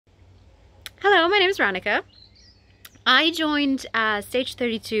Hello, my name is Ronika. I joined Stage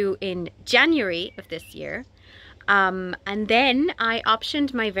 32 in January of this year, and then I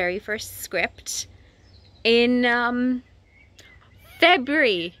optioned my very first script in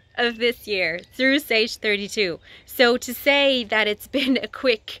February of this year through Stage 32. So to say that it's been a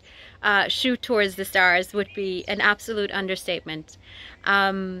quick shoot towards the stars would be an absolute understatement.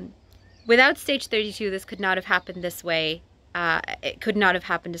 Without Stage 32, this could not have happened this way. It could not have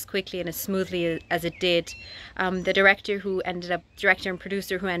happened as quickly and as smoothly as it did. The director and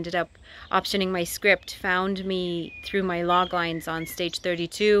producer who ended up optioning my script found me through my log lines on Stage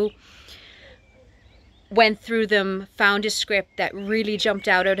 32, went through them, found a script that really jumped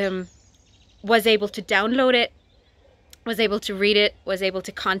out at him, was able to download it, was able to read it, was able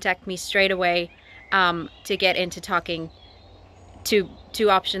to contact me straight away to get into talking to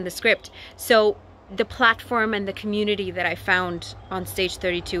option the script. So the platform and the community that I found on Stage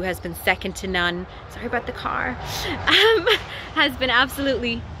 32 has been second to none. Sorry about the car. Has been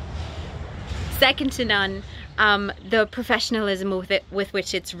absolutely second to none. The professionalism with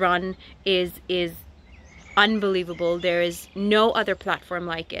which it's run is unbelievable. There is no other platform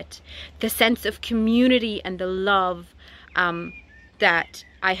like it. The sense of community and the love that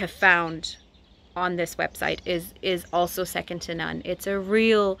I have found on this website is also second to none. It's a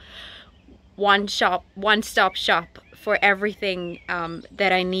real one-stop shop for everything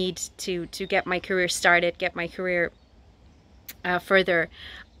that I need to get my career started, get my career further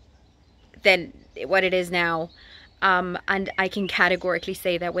than what it is now. And I can categorically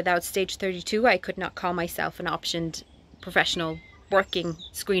say that without Stage 32, I could not call myself an optioned professional working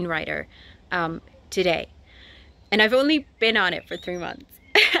screenwriter today. And I've only been on it for 3 months,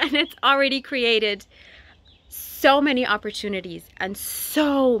 and it's already created so many opportunities and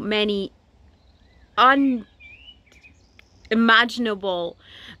so many unimaginable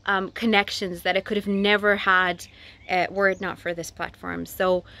connections that I could have never had were it not for this platform.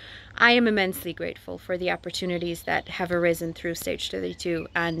 So I am immensely grateful for the opportunities that have arisen through Stage 32,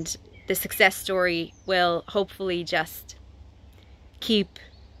 and the success story will hopefully just keep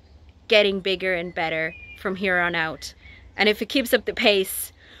getting bigger and better from here on out. And if it keeps up the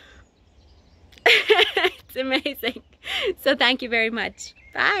pace, it's amazing. So thank you very much.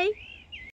 Bye.